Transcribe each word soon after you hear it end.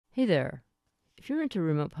Hey there. If you're into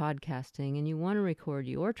remote podcasting and you want to record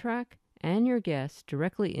your track and your guest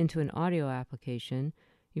directly into an audio application,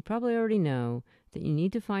 you probably already know that you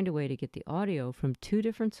need to find a way to get the audio from two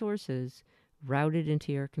different sources routed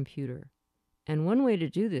into your computer. And one way to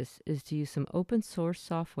do this is to use some open source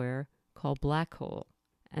software called BlackHole,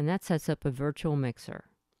 and that sets up a virtual mixer.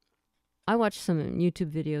 I watched some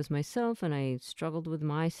YouTube videos myself and I struggled with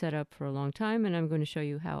my setup for a long time, and I'm going to show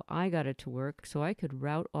you how I got it to work so I could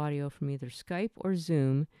route audio from either Skype or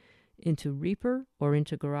Zoom into Reaper or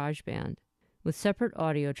into GarageBand with separate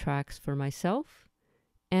audio tracks for myself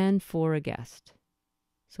and for a guest.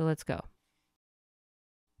 So let's go.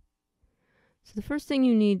 So the first thing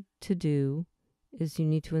you need to do is you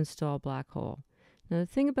need to install BlackHole. Now, the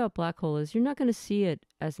thing about BlackHole is you're not going to see it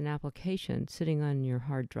as an application sitting on your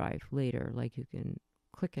hard drive later, like you can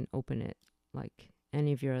click and open it like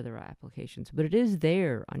any of your other applications. But it is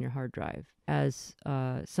there on your hard drive as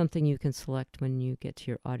something you can select when you get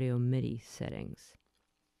to your audio MIDI settings.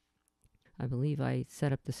 I believe I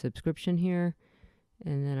set up the subscription here,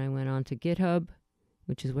 and then I went on to GitHub,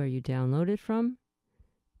 which is where you download it from.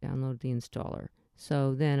 Download the installer.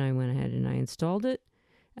 So then I went ahead and I installed it.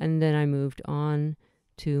 And then I moved on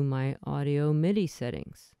to my audio MIDI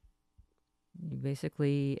settings.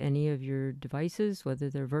 Basically, any of your devices, whether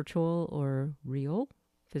they're virtual or real,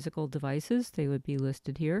 physical devices, they would be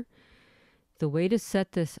listed here. The way to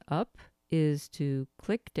set this up is to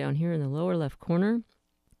click down here in the lower left corner,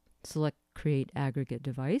 select Create Aggregate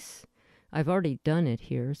Device. I've already done it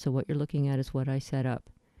here, so what you're looking at is what I set up.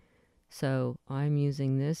 So I'm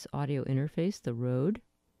using this audio interface, the Rode,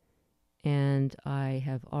 and I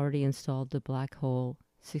have already installed the BlackHole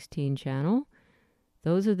 16 channel.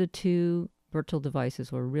 Those are the two virtual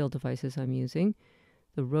devices or real devices I'm using.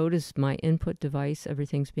 The Rode is my input device.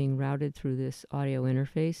 Everything's being routed through this audio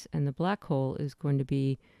interface, and the BlackHole is going to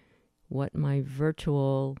be what my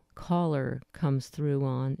virtual caller comes through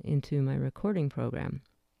on into my recording program.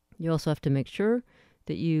 You also have to make sure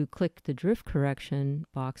that you click the drift correction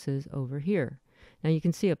boxes over here. Now you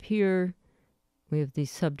can see up here we have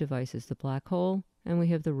these sub-devices, the BlackHole, and we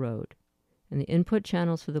have the Rode. And the input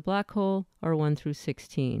channels for the BlackHole are 1 through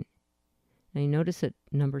 16. Now you notice that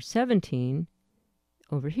number 17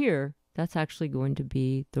 over here, that's actually going to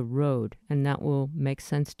be the Rode, and that will make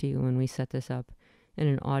sense to you when we set this up in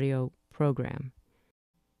an audio program.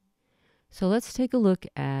 So let's take a look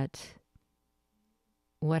at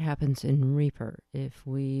what happens in Reaper if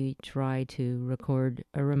we try to record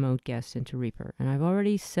a remote guest into Reaper. And I've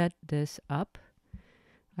already set this up.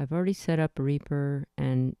 I've already set up Reaper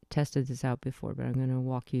and tested this out before, but I'm going to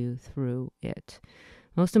walk you through it.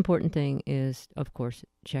 Most important thing is, of course,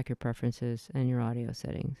 check your preferences and your audio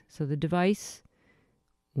settings. So the device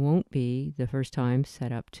won't be the first time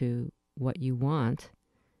set up to what you want.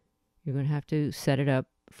 You're going to have to set it up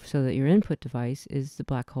so that your input device is the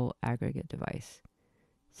BlackHole Aggregate device.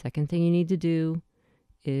 Second thing you need to do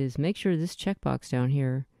is make sure this checkbox down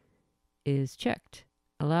here is checked.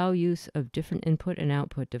 Allow use of different input and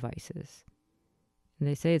output devices. And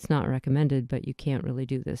they say it's not recommended, but you can't really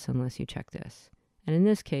do this unless you check this. And in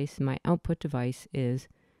this case, my output device is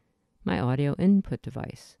my audio input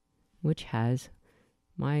device, which has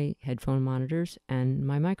my headphone monitors and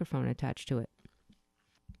my microphone attached to it.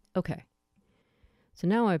 Okay, so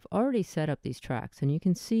now I've already set up these tracks, and you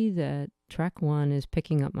can see that track 1 is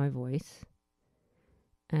picking up my voice.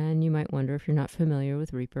 And you might wonder, if you're not familiar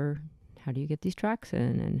with Reaper, how do you get these tracks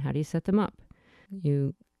in and how do you set them up?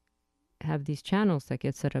 You have these channels that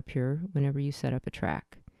get set up here whenever you set up a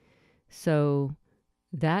track. So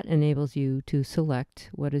that enables you to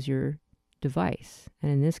select what is your device.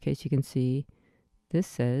 And in this case, you can see this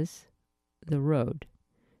says the Rode,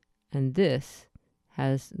 and this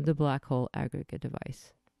has the BlackHole Aggregate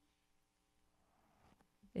device.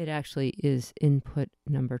 It actually is input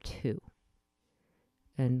number 2.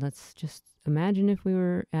 And let's just imagine if we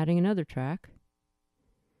were adding another track.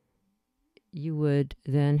 You would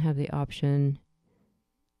then have the option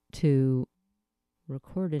to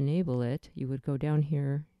record enable it. You would go down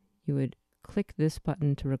here, you would click this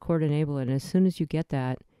button to record enable it, and as soon as you get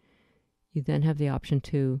that, you then have the option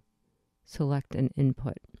to select an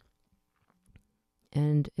input.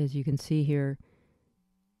 And as you can see here,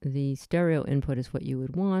 the stereo input is what you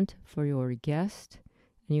would want for your guest.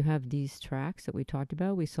 And you have these tracks that we talked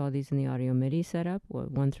about. We saw these in the audio MIDI setup,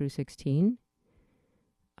 1 through 16.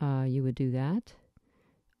 You would do that.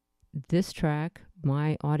 This track,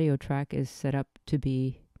 my audio track, is set up to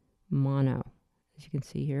be mono, as you can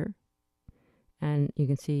see here. And you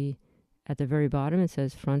can see at the very bottom it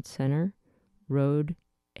says front center Rode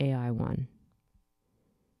AI1.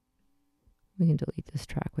 We can delete this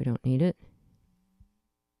track, we don't need it.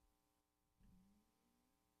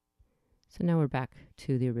 So now we're back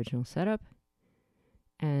to the original setup,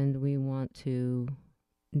 and we want to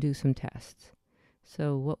do some tests.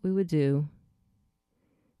 So what we would do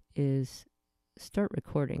is start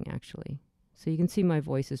recording, actually. So you can see my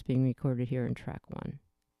voice is being recorded here in track 1.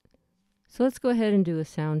 So let's go ahead and do a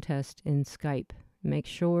sound test in Skype. Make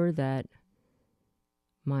sure that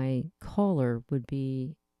my caller would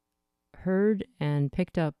be heard and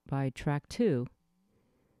picked up by track 2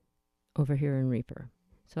 over here in Reaper.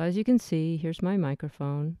 So as you can see, here's my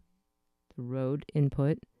microphone, the Rode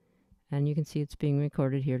input, and you can see it's being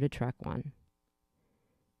recorded here to track 1.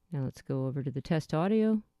 Now let's go over to the test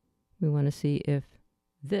audio. We want to see if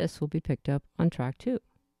this will be picked up on track 2.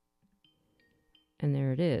 And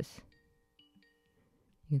there it is.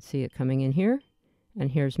 You can see it coming in here,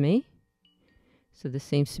 and here's me. So this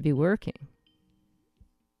seems to be working.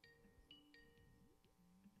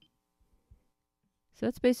 So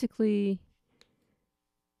that's basically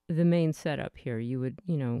the main setup here. You would,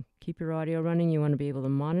 keep your audio running. You want to be able to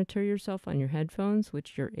monitor yourself on your headphones,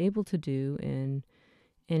 which you're able to do in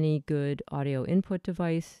any good audio input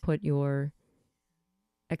device. Put your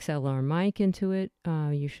XLR mic into it.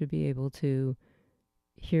 You should be able to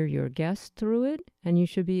hear your guest through it, and you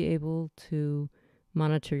should be able to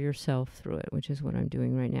monitor yourself through it, which is what I'm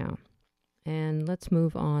doing right now. And let's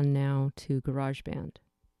move on now to GarageBand.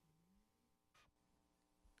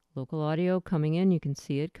 Local audio coming in, you can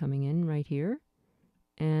see it coming in right here.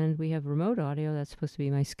 And we have remote audio, that's supposed to be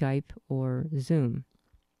my Skype or Zoom.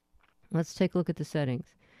 Let's take a look at the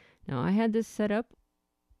settings. Now I had this set up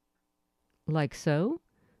like so,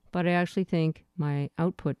 but I actually think my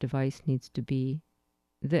output device needs to be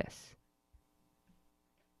this.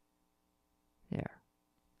 There.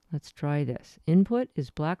 Let's try this. Input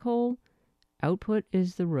is BlackHole, output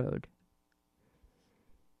is the Rode.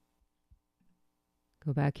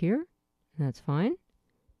 Go back here, and that's fine.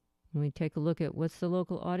 When we take a look at what's the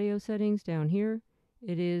local audio settings down here,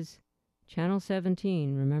 it is channel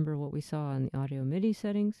 17. Remember what we saw on the audio MIDI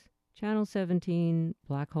settings? Channel 17,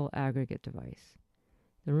 BlackHole aggregate device.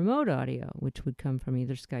 The remote audio, which would come from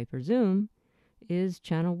either Skype or Zoom, is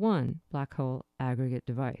channel 1, BlackHole aggregate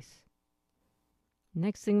device.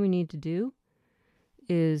 Next thing we need to do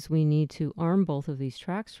is we need to arm both of these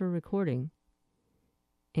tracks for recording.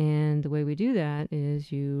 And the way we do that is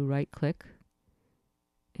you right click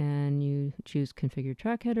and you choose configure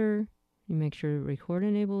track header. You make sure record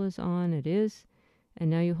enable is on, it is. And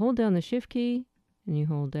now you hold down the shift key and you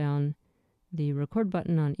hold down the record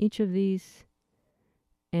button on each of these.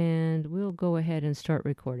 And we'll go ahead and start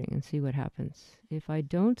recording and see what happens. If I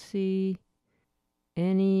don't see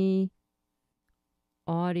any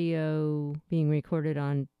audio being recorded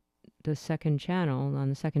on the second channel, on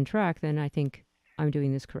the second track, then I think I'm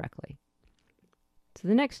doing this correctly. So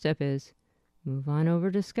the next step is move on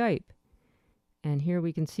over to Skype. And here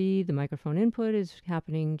we can see the microphone input is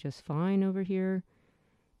happening just fine over here.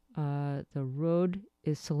 The Rode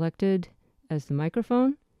is selected as the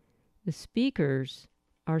microphone. The speakers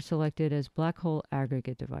are selected as BlackHole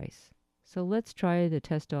aggregate device. So let's try the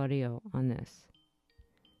test audio on this.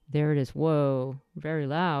 There it is. Whoa, very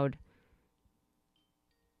loud.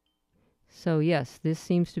 So yes, this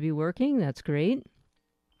seems to be working. That's great.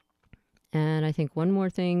 And I think one more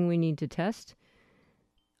thing we need to test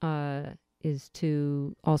is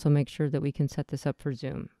to also make sure that we can set this up for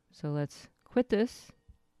Zoom. So let's quit this.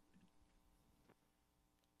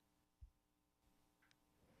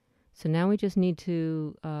 So now we just need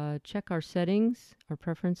to check our settings, our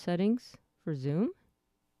preference settings for Zoom.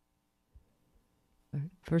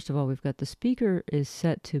 First of all, we've got the speaker is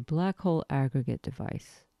set to BlackHole aggregate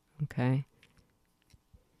device. Okay.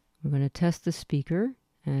 We're going to test the speaker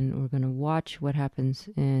and we're going to watch what happens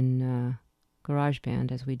in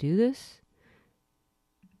GarageBand as we do this.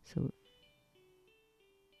 So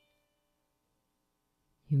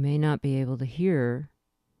you may not be able to hear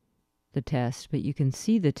the test, but you can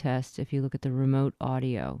see the test if you look at the remote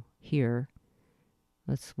audio here.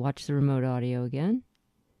 Let's watch the remote audio again.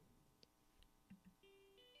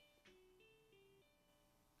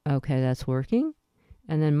 Okay, that's working.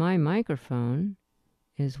 And then my microphone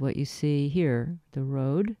is what you see here, the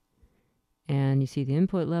Rode. And you see the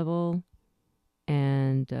input level.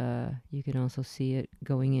 And you can also see it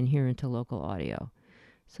going in here into local audio.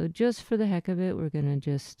 So just for the heck of it, we're going to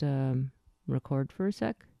just record for a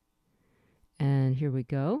sec. And here we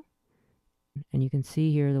go. And you can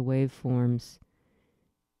see here the waveforms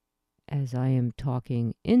as I am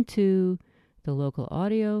talking into the local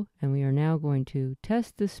audio. And we are now going to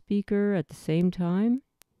test the speaker at the same time.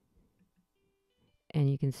 And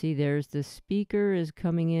you can see there's the speaker is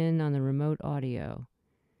coming in on the remote audio.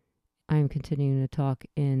 I'm continuing to talk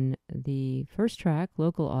in the first track,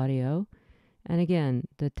 local audio. And again,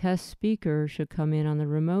 the test speaker should come in on the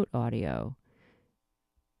remote audio.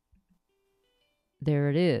 There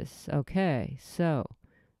it is. Okay, so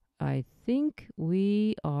I think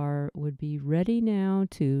we would be ready now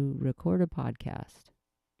to record a podcast.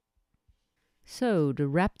 So to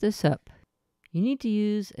wrap this up, you need to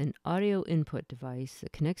use an audio input device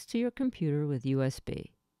that connects to your computer with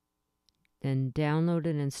USB. Then download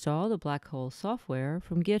and install the BlackHole software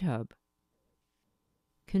from GitHub.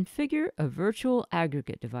 Configure a virtual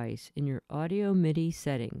aggregate device in your audio MIDI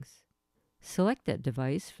settings. Select that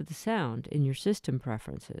device for the sound in your system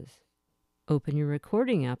preferences. Open your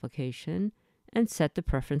recording application and set the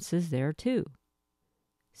preferences there too.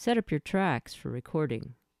 Set up your tracks for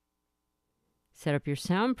recording. Set up your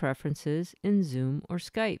sound preferences in Zoom or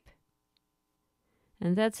Skype.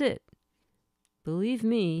 And that's it. Believe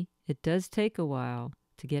me, it does take a while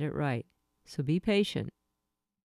to get it right, so be patient.